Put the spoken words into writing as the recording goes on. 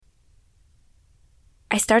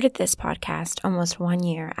I started this podcast almost 1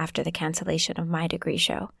 year after the cancellation of my degree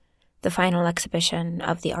show, the final exhibition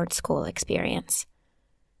of the art school experience.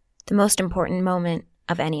 The most important moment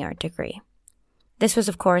of any art degree. This was,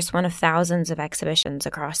 of course, one of thousands of exhibitions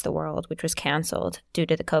across the world which was cancelled due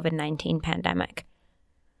to the COVID-19 pandemic.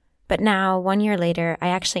 But now, 1 year later, I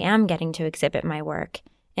actually am getting to exhibit my work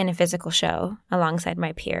in a physical show alongside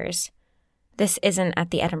my peers. This isn't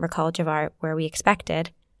at the Edinburgh College of Art where we expected,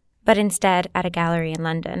 but instead at a gallery in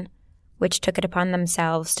London, which took it upon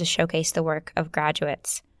themselves to showcase the work of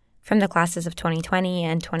graduates from the classes of 2020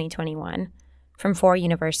 and 2021 from 4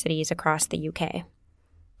 universities across the UK.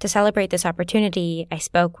 To celebrate this opportunity, I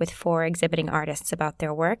spoke with 4 exhibiting artists about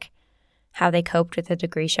their work, how they coped with the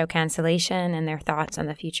degree show cancellation, and their thoughts on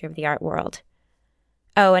the future of the art world.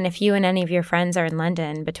 Oh, and if you and any of your friends are in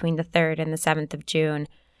London between the 3rd and the 7th of June,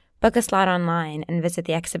 book a slot online and visit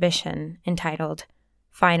the exhibition entitled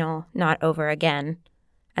Final, Not Over Again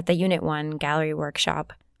at the Unit 1 Gallery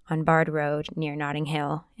Workshop on Bard Road near Notting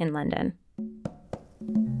Hill in London.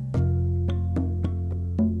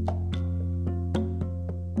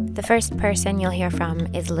 The first person you'll hear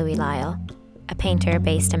from is Louis Lyle, a painter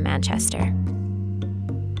based in Manchester.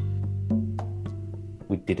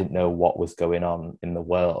 We didn't know what was going on in the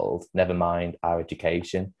world, never mind our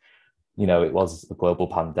education. It was a global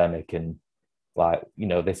pandemic, and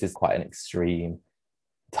this is quite an extreme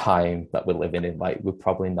time that we're living in. We'll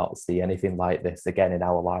probably not see anything like this again in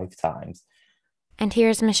our lifetimes. And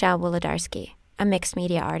here's Michelle Wolodarski, a mixed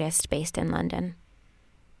media artist based in London.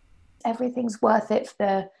 Everything's worth it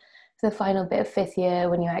for the final bit of 5th year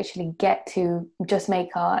when you actually get to just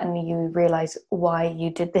make art and you realize why you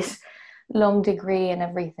did this long degree and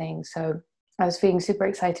everything. So I was feeling super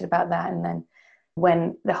excited about that. And then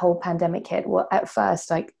when the whole pandemic hit, well, at first,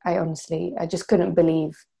 I just couldn't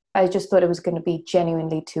believe. I just thought it was going to be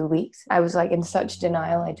genuinely 2 weeks. I was in such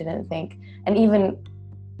denial. I didn't think, and even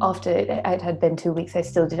after it had been 2 weeks, I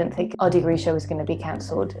still didn't think our degree show was going to be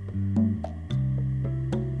cancelled.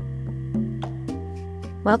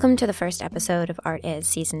 Welcome to the first episode of Art Is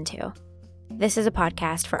Season 2. This is a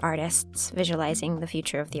podcast for artists visualizing the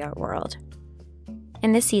future of the art world.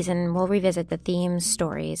 In this season, we'll revisit the themes,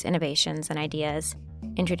 stories, innovations, and ideas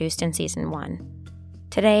introduced in Season 1.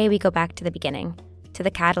 Today, we go back to the beginning, to the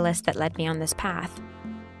catalyst that led me on this path,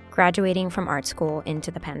 graduating from art school into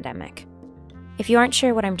the pandemic. If you aren't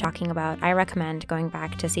sure what I'm talking about, I recommend going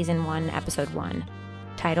back to Season 1, Episode 1,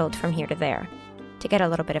 titled From Here to There, to get a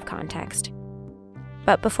little bit of context.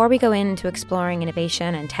 But before we go into exploring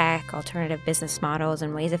innovation and tech, alternative business models,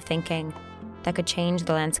 and ways of thinking that could change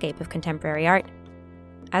the landscape of contemporary art,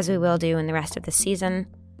 as we will do in the rest of this season,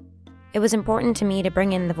 it was important to me to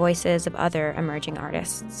bring in the voices of other emerging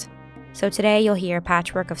artists. So today you'll hear a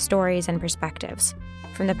patchwork of stories and perspectives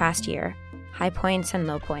from the past year, high points and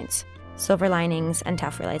low points, silver linings and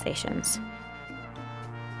tough realizations.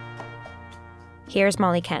 Here's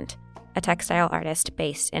Molly Kent, a textile artist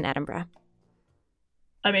based in Edinburgh.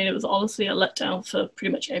 It was honestly a letdown for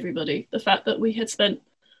pretty much everybody. The fact that we had spent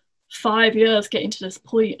 5 years getting to this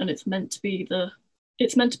point, and it's meant to be the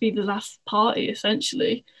last party,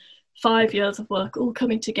 essentially. 5 years of work all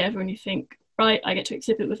coming together, and you think, right, I get to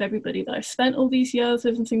exhibit with everybody that I've spent all these years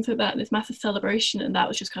with and things like that, and this massive celebration, and that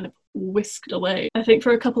was just kind of whisked away. I think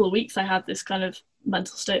for a couple of weeks I had this kind of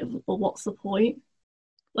mental state of, well, what's the point?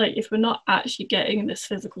 If we're not actually getting this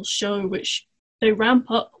physical show, which they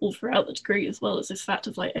ramp up all throughout the degree, as well as this fact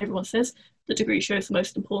of everyone says the degree show is the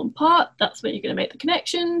most important part. That's when you're going to make the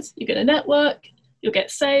connections, you're going to network, you'll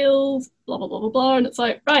get sales, blah, blah, blah, blah, blah. And it's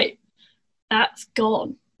right, that's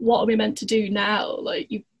gone. What are we meant to do now?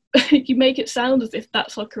 You you make it sound as if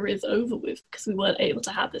that's our career's over with because we weren't able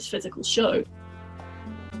to have this physical show.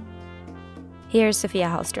 Here's Sophia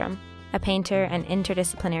Hallstrom, a painter and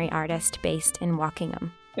interdisciplinary artist based in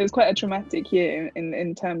Wokingham. It was quite a traumatic year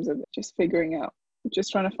in terms of just figuring out,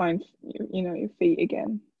 just trying to find, your feet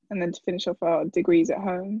again, and then to finish off our degrees at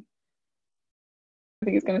home. I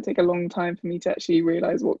think it's going to take a long time for me to actually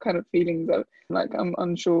realise what kind of feelings I'm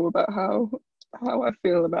unsure about how I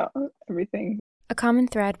feel about everything. A common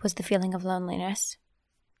thread was the feeling of loneliness.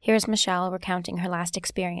 Here's Michelle recounting her last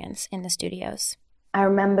experience in the studios. I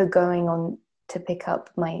remember going on to pick up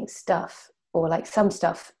my stuff, or some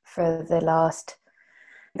stuff, for the last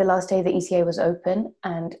day the ECA was open,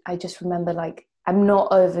 and I just remember I'm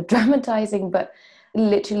not over dramatizing, but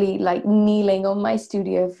literally kneeling on my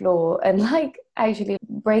studio floor and actually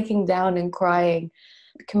breaking down and crying,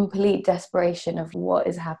 complete desperation of what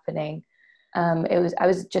is happening. I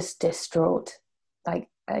was just distraught.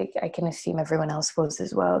 I can assume everyone else was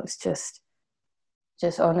as well. It's just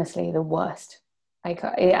honestly the worst.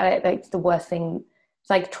 It's the worst thing It's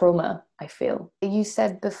like trauma, I feel. You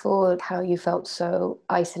said before how you felt so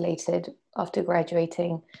isolated after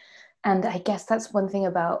graduating. And I guess that's one thing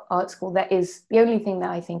about art school that is the only thing that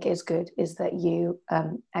I think is good, is that you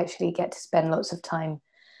actually get to spend lots of time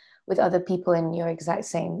with other people in your exact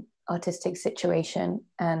same artistic situation.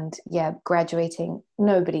 And yeah, graduating,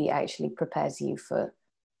 nobody actually prepares you for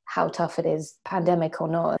how tough it is, pandemic or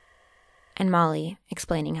not. And Molly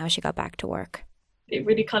explaining how she got back to work. It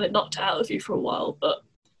really kind of knocked it out of you for a while, but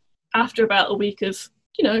after about a week of,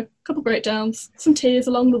 a couple breakdowns, some tears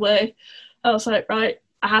along the way, I was like, right,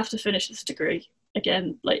 I have to finish this degree.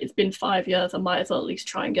 Again, like, it's been 5 years, I might as well at least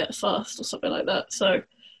try and get a first or something like that. So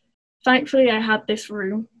thankfully I had this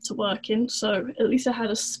room to work in, so at least I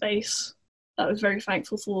had a space that I was very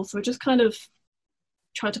thankful for. So I just kind of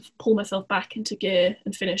tried to pull myself back into gear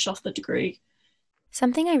and finish off the degree.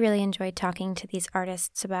 Something I really enjoyed talking to these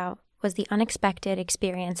artists about was the unexpected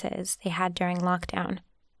experiences they had during lockdown.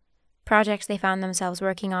 Projects they found themselves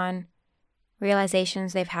working on,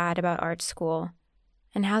 realizations they've had about art school,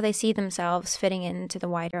 and how they see themselves fitting into the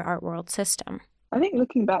wider art world system. I think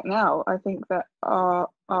looking back now, I think that our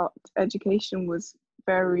art education was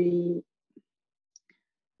kind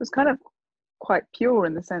of quite pure,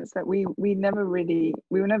 in the sense that we were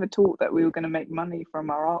never taught that we were going to make money from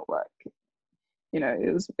our artwork.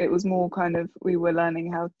 It was more kind of, we were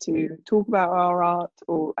learning how to talk about our art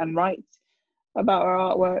and write about our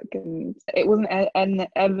artwork, and it wasn't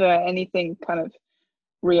ever anything kind of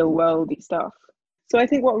real worldy stuff. So I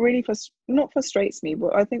think what really not frustrates me,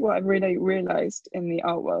 but I think what I've really realized in the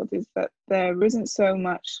art world is that there isn't so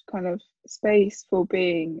much kind of space for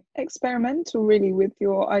being experimental really with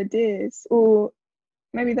your ideas, or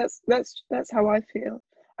maybe that's how I feel.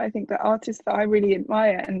 I think that artists that I really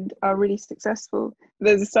admire and are really successful,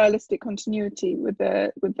 there's a stylistic continuity with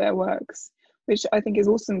their works, which I think is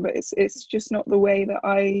awesome, but it's just not the way that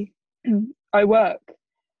I work.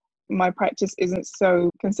 My practice isn't so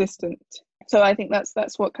consistent. So I think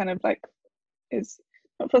that's what kind of like is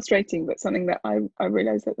not frustrating, but something that I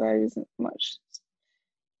realise that there isn't much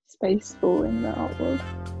space for in the art world.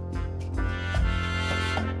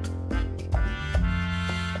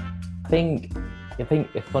 I think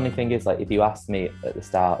the funny thing is, like, if you asked me at the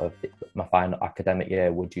start of my final academic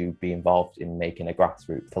year, would you be involved in making a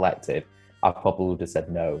grassroots collective, I probably would have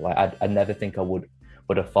said no. Like, I never think I would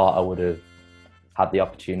have thought I would have had the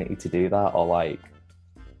opportunity to do that, or like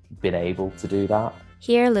been able to do that.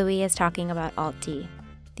 Here, Louis is talking about Alt-D,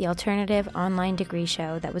 the alternative online degree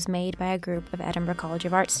show that was made by a group of Edinburgh College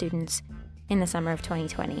of Art students in the summer of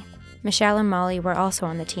 2020. Michelle and Molly were also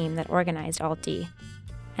on the team that organized Alt-D,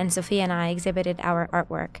 and Sophia and I exhibited our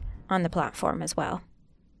artwork on the platform as well.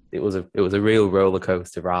 It was a real roller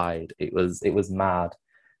coaster ride. It was mad.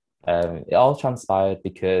 It all transpired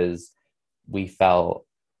because we felt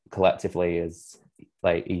collectively as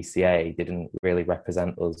like ECA didn't really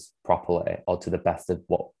represent us properly or to the best of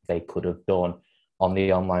what they could have done on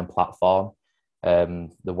the online platform. The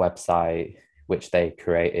website which they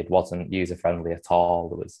created wasn't user friendly at all.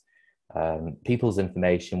 There was people's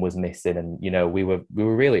information was missing, and we were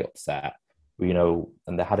really upset.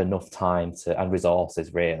 And they had enough time and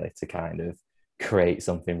resources really to kind of create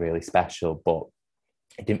something really special, but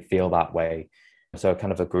it didn't feel that way. So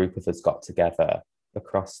kind of a group of us got together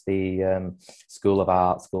across the School of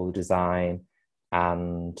Art, School of Design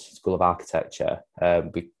and School of Architecture.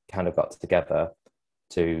 We kind of got together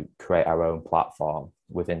to create our own platform.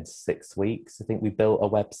 Within 6 weeks, I think we built a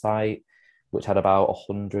website which had about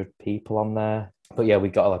 100 people on there. But yeah, we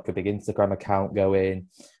got like a big Instagram account going.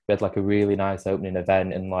 We had like a really nice opening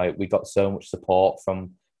event, and like we got so much support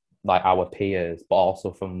from like our peers, but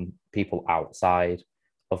also from people outside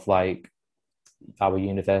of like our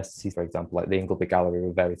universities. For example, like the Ingleby Gallery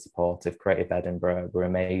were very supportive. Creative Edinburgh were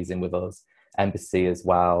amazing with us. Embassy as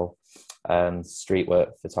well.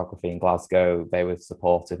 Streetwork Photography in Glasgow, they were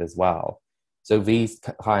supportive as well. So these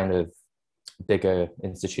kind of bigger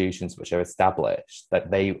institutions which are established,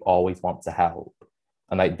 that they always want to help,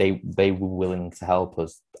 and like they were willing to help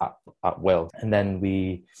us at will. And then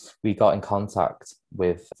we got in contact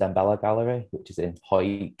with Zembella Gallery, which is in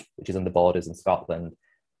Hawick, which is on the borders in Scotland.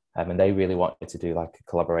 And they really wanted to do like a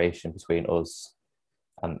collaboration between us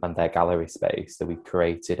and their gallery space. So we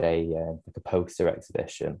created a poster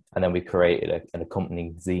exhibition, and then we created an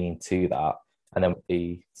accompanying zine to that. And then at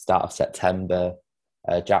the start of September,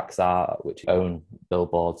 Jack's Art, which own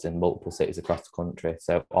billboards in multiple cities across the country,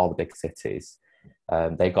 so all the big cities,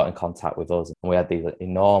 they got in contact with us, and we had these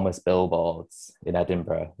enormous billboards in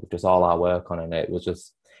Edinburgh with just all our work on it. It was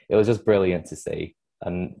just brilliant to see,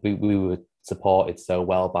 and we were supported so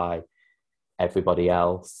well by everybody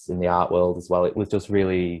else in the art world as well. It was just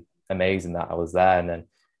really amazing that I was there. And then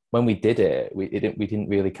when we did it, we didn't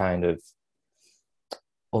really kind of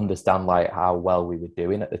understand like how well we were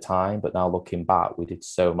doing at the time, but now looking back, we did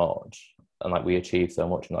so much, and like we achieved so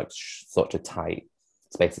much in like such a tight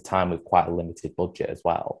space of time with quite a limited budget as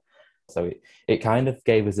well. So it kind of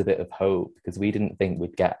gave us a bit of hope, because we didn't think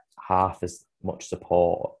we'd get half as much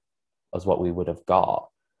support as what we would have got.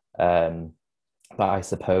 But I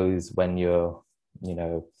suppose when you're, you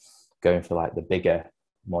know, going for like the bigger,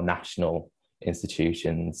 more national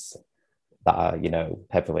institutions that are, you know,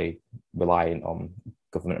 heavily reliant on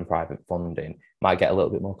government and private funding, might get a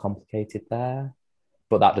little bit more complicated there.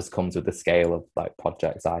 But that just comes with the scale of like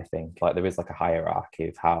projects, I think. Like there is like a hierarchy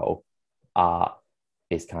of how art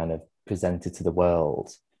is kind of presented to the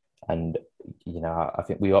world. And, you know, I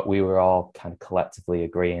think we were all kind of collectively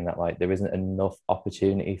agreeing that like there isn't enough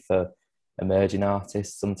opportunity for emerging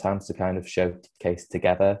artists sometimes to kind of showcase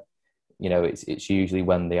together. You know, it's usually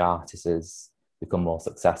when the artist has become more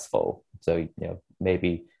successful. So, you know,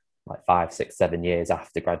 maybe like 5, 6, 7 years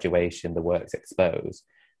after graduation, the work's exposed.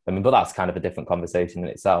 I mean, but that's kind of a different conversation in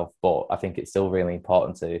itself. But I think it's still really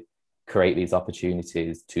important to create these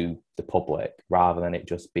opportunities to the public rather than it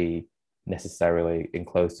just be necessarily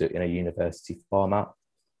enclosed in a university format.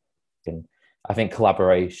 And I think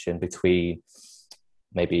collaboration between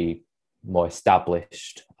maybe more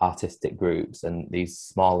established artistic groups and these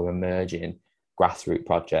smaller emerging grassroots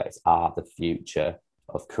projects are the future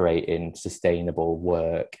of creating sustainable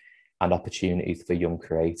work and opportunities for young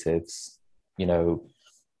creatives. You know,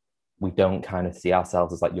 we don't kind of see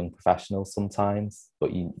ourselves as like young professionals sometimes,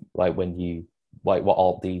 but you like when you like what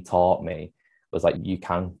Alt D taught me was like you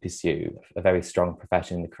can pursue a very strong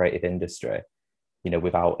profession in the creative industry, you know,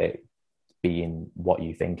 without it being what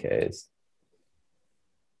you think it is.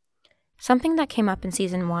 Something that came up in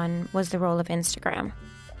season 1 was the role of Instagram.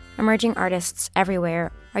 Emerging artists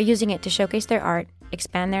everywhere are using it to showcase their art,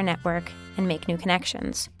 expand their network, and make new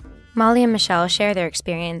connections. Molly and Michelle share their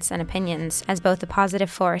experience and opinions as both a positive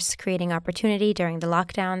force creating opportunity during the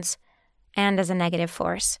lockdowns and as a negative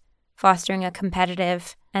force, fostering a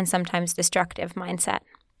competitive and sometimes destructive mindset.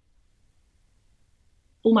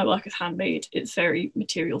 All my work is handmade. It's very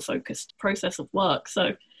material-focused process of work,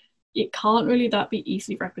 so it can't really that be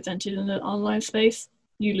easily represented in an online space.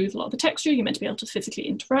 You lose a lot of the texture. You're meant to be able to physically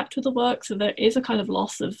interact with the work, so there is a kind of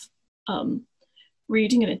loss of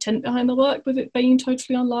reading and intent behind the work with it being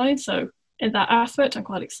totally online. So in that aspect, I'm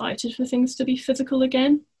quite excited for things to be physical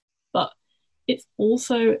again. But it's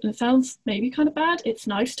also, and it sounds maybe kind of bad, it's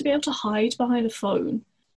nice to be able to hide behind a phone,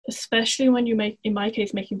 especially when you make, in my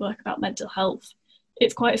case, making work about mental health.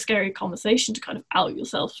 It's quite a scary conversation to kind of out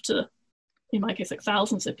yourself to, in my case, like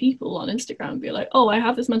thousands of people on Instagram and be like, oh, I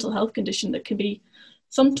have this mental health condition that can be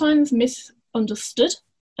sometimes misunderstood,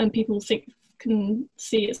 and people can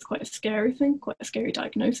see it's quite a scary thing, quite a scary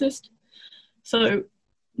diagnosis. So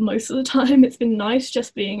most of the time it's been nice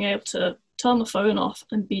just being able to turn the phone off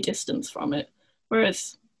and be distanced from it.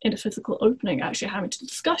 Whereas in a physical opening, actually having to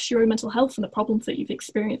discuss your own mental health and the problems that you've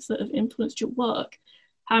experienced that have influenced your work,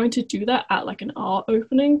 having to do that at like an art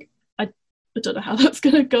opening, I don't know how that's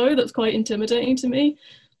going to go. That's quite intimidating to me.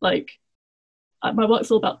 Like, my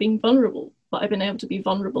work's all about being vulnerable, but I've been able to be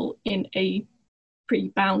vulnerable in a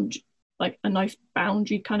pretty like a nice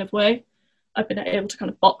boundary kind of way. I've been able to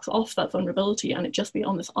kind of box off that vulnerability and it just be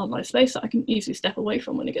on this online space that I can easily step away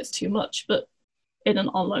from when it gets too much. But in an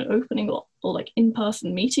online opening or like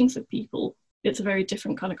in-person meetings with people, it's a very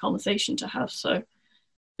different kind of conversation to have. So a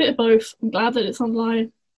bit of both. I'm glad that it's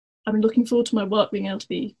online. I've been looking forward to my work being able to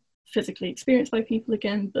be physically experienced by people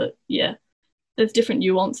again. But yeah, there's different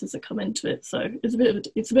nuances that come into it. So it's a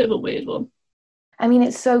bit of a weird one. I mean,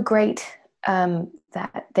 it's so great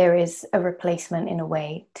that there is a replacement in a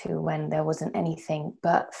way to when there wasn't anything.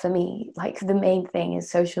 But for me, like the main thing is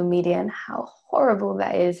social media and how horrible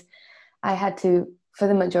that is. I had to, for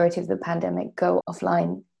the majority of the pandemic, go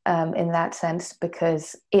offline in that sense,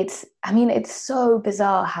 because it's so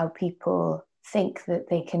bizarre how people think that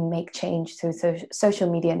they can make change through social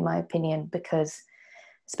media, in my opinion, because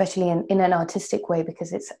especially in an artistic way,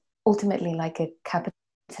 because it's ultimately like a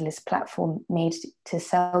capitalist platform made to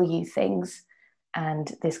sell you things,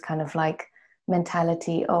 and this kind of like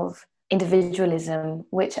mentality of individualism,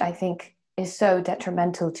 which I think is so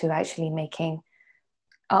detrimental to actually making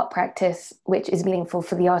art practice which is meaningful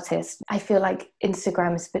for the artist. I feel like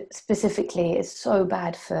Instagram specifically is so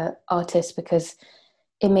bad for artists because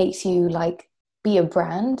it makes you like be a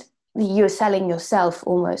brand. You're selling yourself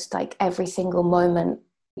almost like every single moment.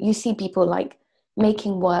 You see people like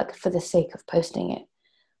making work for the sake of posting it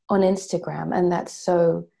on Instagram, and that's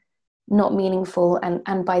so not meaningful,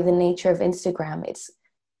 and by the nature of Instagram, it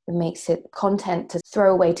makes it content to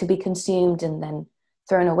throw away, to be consumed and then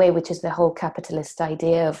thrown away, which is the whole capitalist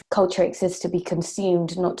idea of culture exists to be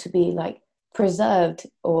consumed, not to be like preserved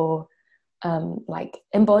or like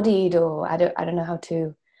embodied, or I don't know how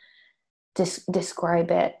to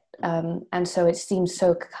describe it. And so it seems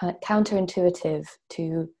so counterintuitive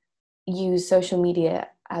to use social media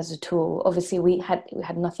as a tool. Obviously we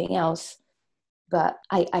had nothing else, but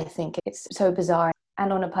I think it's so bizarre.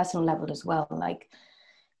 And on a personal level as well, like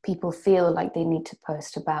people feel like they need to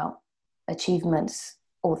post about achievements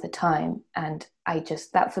all the time, and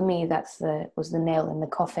that for me, was the nail in the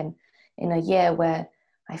coffin in a year where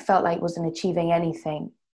I felt like I wasn't achieving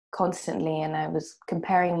anything constantly, and I was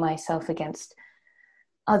comparing myself against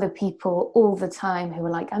other people all the time who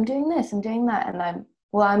were like, I'm doing this, I'm doing that, and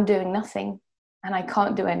I'm doing nothing and I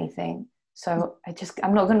can't do anything, so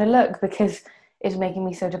I'm not going to look because it's making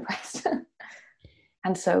me so depressed.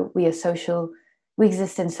 And so we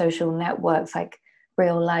exist in social networks, like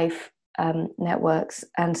real life networks,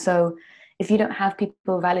 and so if you don't have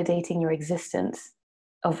people validating your existence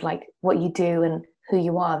of like what you do and who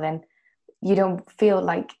you are, then you don't feel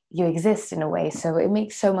like you exist in a way. So it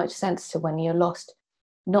makes so much sense to, when you're lost,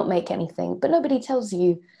 not make anything, but nobody tells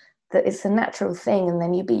you that it's a natural thing, and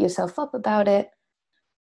then you beat yourself up about it.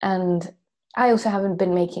 And I also haven't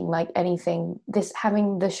been making like anything.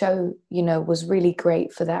 Having the show, was really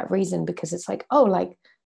great for that reason, because it's like, oh, like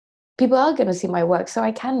people are going to see my work, so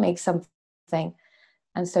I can make something.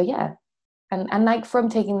 And so, yeah. And like from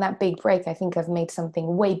taking that big break, I think I've made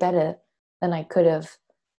something way better than I could have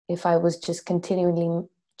if I was just continually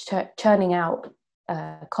churning out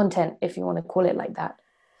content, if you want to call it like that.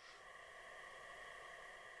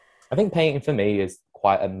 I think painting for me is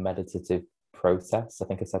quite a meditative process. I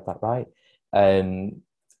think I said that right.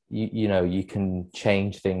 You can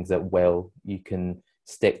change things at will. You can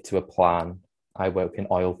stick to a plan. I work in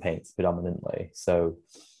oil paints predominantly, so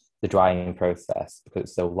the drying process, because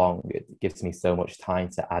it's so long, it gives me so much time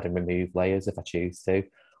to add and remove layers if I choose to.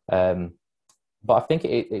 But I think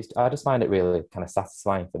I just find it really kind of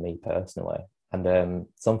satisfying for me personally. And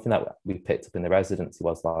something that we picked up in the residency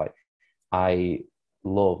was like, I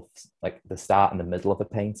love like the start and the middle of a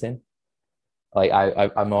painting. Like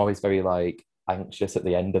I'm always very like anxious at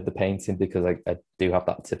the end of the painting, because I do have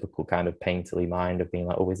that typical kind of painterly mind of being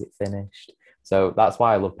like, oh, is it finished? So that's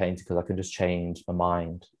why I love painting, because I can just change my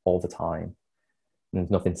mind all the time. And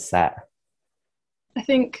there's nothing set. I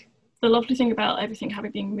think the lovely thing about everything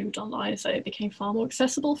having been moved online is that it became far more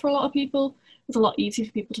accessible for a lot of people. It's a lot easier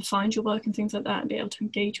for people to find your work and things like that and be able to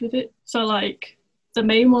engage with it. So like the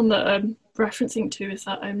main one that I'm referencing to is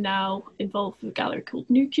that I'm now involved with a gallery called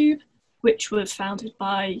New Cube, which was founded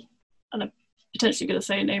by, and I'm potentially going to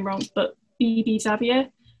say a name wrong, but BB Xavier.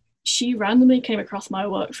 She randomly came across my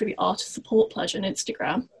work through the Artist Support Pledge on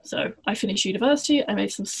Instagram. So I finished university, I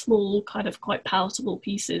made some small, kind of quite palatable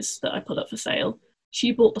pieces that I put up for sale.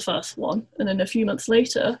 She bought the first one, and then a few months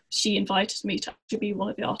later, she invited me to actually be one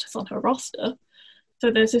of the artists on her roster.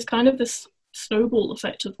 So there's this snowball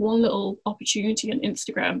effect of one little opportunity on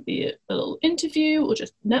Instagram, be it a little interview or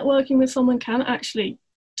just networking with someone, can actually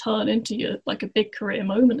turn into like a big career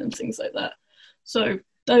moment and things like that. So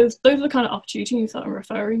those are the kind of opportunities that I'm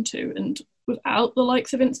referring to, and without the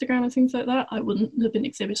likes of Instagram and things like that, I wouldn't have been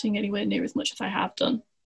exhibiting anywhere near as much as I have done,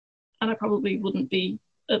 and I probably wouldn't be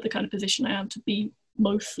at the kind of position I am to be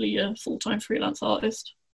mostly a full-time freelance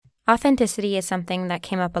artist. Authenticity is something that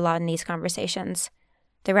came up a lot in these conversations.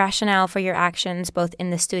 The rationale for your actions both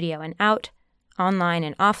in the studio and out, online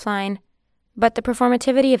and offline, but the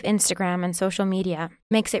performativity of Instagram and social media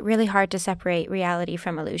makes it really hard to separate reality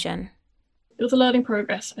from illusion. It was a learning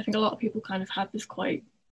progress. I think a lot of people kind of had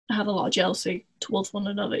a lot of jealousy towards one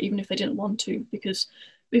another, even if they didn't want to, because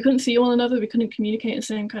we couldn't see one another, we couldn't communicate in the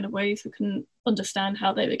same kind of ways, we couldn't understand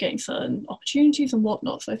how they were getting certain opportunities and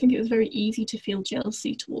whatnot. So I think it was very easy to feel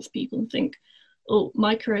jealousy towards people and think, oh,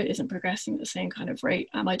 my career isn't progressing at the same kind of rate.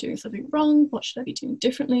 Am I doing something wrong? What should I be doing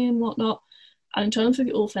differently and whatnot? And in terms of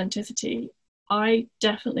the authenticity, I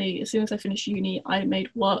definitely, as soon as I finished uni, I made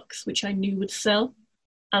works which I knew would sell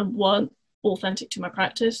and weren't authentic to my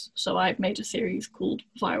practice. So I've made a series called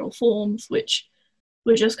Viral Forms, which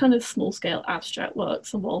were just kind of small scale abstract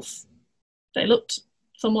works, and whilst they looked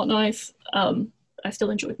somewhat nice, I still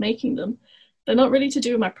enjoyed making them. They're not really to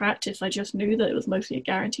do with my practice. I just knew that it was mostly a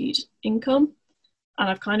guaranteed income, and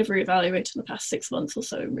I've kind of reevaluated in the past 6 months or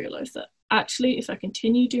so and realised that actually if I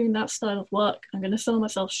continue doing that style of work, I'm going to sell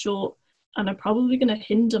myself short, and I'm probably going to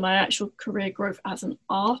hinder my actual career growth as an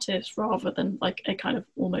artist rather than like a kind of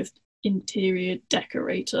almost interior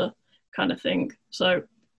decorator kind of thing. So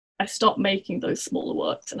I stopped making those smaller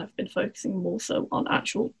works, and I've been focusing more so on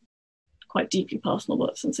actual quite deeply personal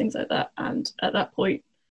works and things like that. And at that point,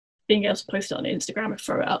 being able to post it on Instagram and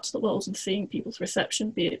throw it out to the world and seeing people's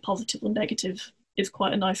reception, be it positive or negative, is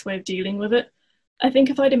quite a nice way of dealing with it. I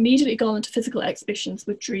think if I'd immediately gone into physical exhibitions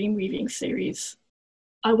with dream weaving series,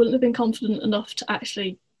 I wouldn't have been confident enough to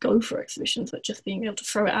actually go for exhibitions, but just being able to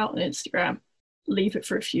throw it out on Instagram, leave it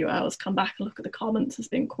for a few hours, come back and look at the comments has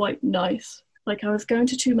been quite nice. Like, I was going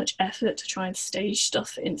to too much effort to try and stage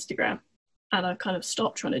stuff for Instagram, and I've kind of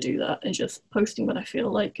stopped trying to do that and just posting when I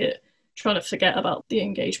feel like it, trying to forget about the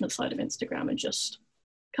engagement side of Instagram and just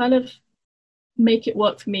kind of make it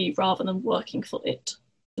work for me rather than working for it.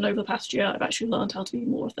 And over the past year, I've actually learned how to be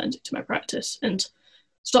more authentic to my practice and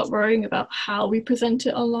stop worrying about how we present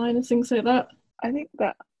it online and things like that. I think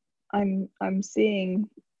that I'm seeing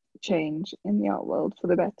change in the art world for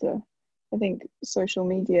the better. I think social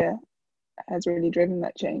media has really driven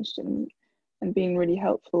that change and been really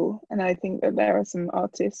helpful. And I think that there are some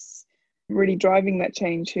artists really driving that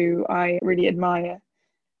change who I really admire.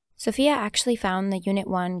 Sophia actually found the Unit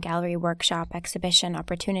 1 Gallery Workshop exhibition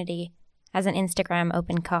opportunity as an Instagram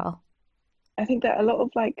open call. I think that a lot of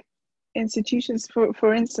like institutions,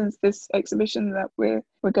 for instance, this exhibition that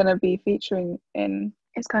we're going to be featuring in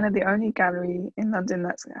is kind of the only gallery in London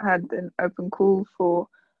that's had an open call for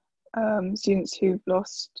students who've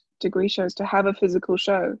lost degree shows to have a physical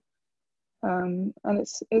show. And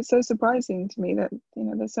it's so surprising to me that, you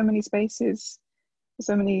know, there's so many spaces,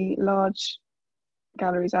 so many large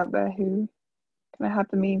galleries out there who kind of have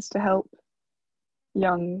the means to help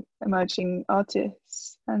young emerging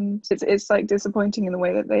artists, and it's like disappointing in the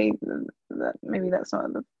way that that maybe that's not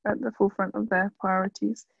at the forefront of their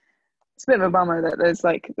priorities. It's a bit of a bummer that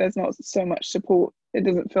there's not so much support. It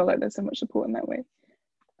doesn't feel like there's so much support in that way.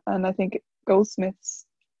 And I think Goldsmiths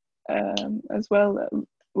as well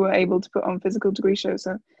were able to put on physical degree shows.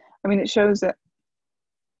 So I mean, it shows that,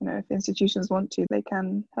 you know, if institutions want to, they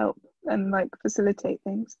can help and like facilitate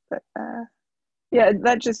things. But yeah,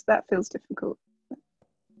 that feels difficult.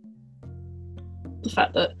 The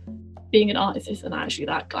fact that being an artist isn't actually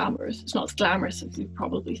that glamorous. It's not as glamorous as we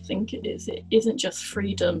probably think it is. It isn't just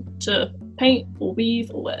freedom to paint or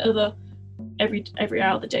weave or whatever every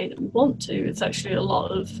hour of the day that we want to. It's actually a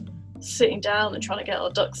lot of sitting down and trying to get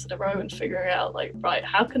our ducks in a row and figuring out, like, right,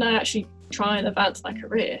 how can I actually try and advance my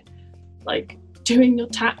career? Like doing your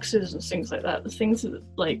taxes and things like that. The things that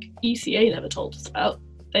like ECA never told us about.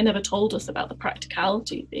 They never told us about the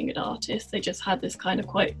practicality of being an artist. They just had this kind of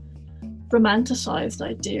quite romanticized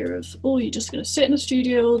idea of, oh, you're just going to sit in a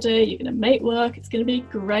studio all day, you're going to make work, it's going to be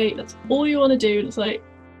great, that's all you want to do. And it's like,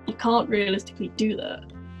 you can't realistically do that.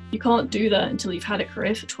 You can't do that until you've had a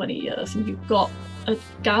career for 20 years and you've got a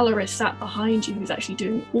gallerist sat behind you who's actually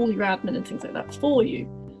doing all your admin and things like that for you.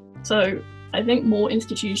 So I think more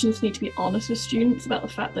institutions need to be honest with students about the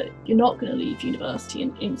fact that you're not going to leave university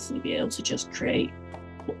and instantly be able to just create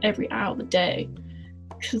every hour of the day,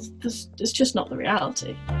 because it's just not the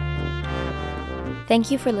reality. Thank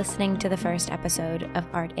you for listening to the first episode of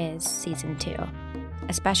Art Is Season 2,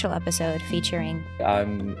 a special episode featuring...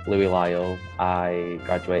 I'm Louis Lyle. I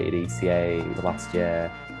graduated ECA last year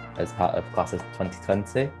as part of class of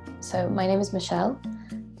 2020. So my name is Michelle,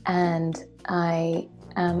 and I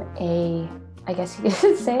am I guess you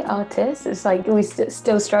could say artist. It's like we're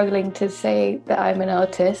still struggling to say that I'm an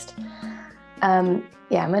artist.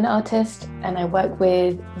 Yeah, I'm an artist, and I work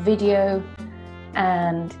with video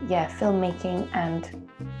and filmmaking, and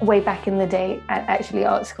way back in the day at actually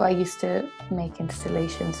art school I used to make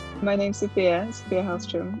installations. My name's Sophia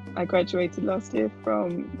Hallstrom. I graduated last year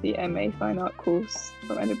from the MA Fine Art course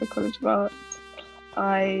from Edinburgh College of Art.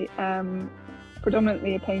 I am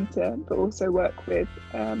predominantly a painter, but also work with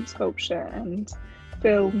sculpture and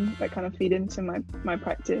film that kind of feed into my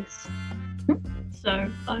practice.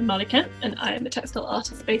 So I'm Molly Kent, and I am a textile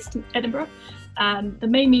artist based in Edinburgh. And the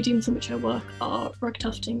main mediums in which I work are rug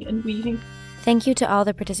tufting and weaving. Thank you to all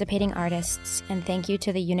the participating artists, and thank you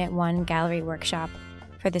to the Unit 1 Gallery Workshop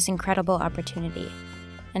for this incredible opportunity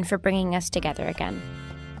and for bringing us together again.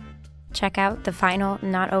 Check out the final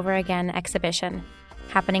Not Over Again exhibition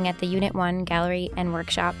happening at the Unit 1 Gallery and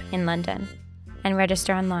Workshop in London, and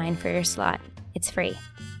register online for your slot. It's free.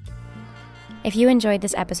 If you enjoyed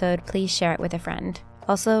this episode, please share it with a friend.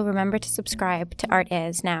 Also, remember to subscribe to Art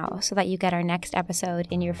Is now so that you get our next episode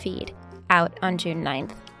in your feed, out on June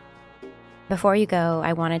 9th. Before you go,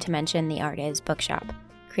 I wanted to mention the Art Is Bookshop,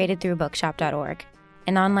 created through bookshop.org,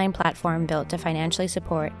 an online platform built to financially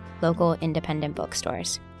support local independent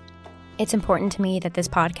bookstores. It's important to me that this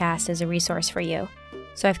podcast is a resource for you,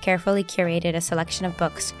 so I've carefully curated a selection of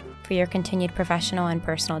books for for your continued professional and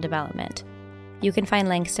personal development. You can find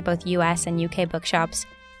links to both US and UK bookshops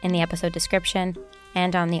in the episode description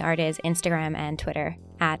and on the Artiz Instagram and Twitter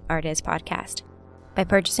 @ArtizPodcast. By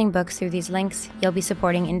purchasing books through these links, you'll be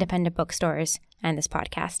supporting independent bookstores and this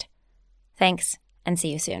podcast. Thanks, and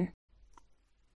see you soon.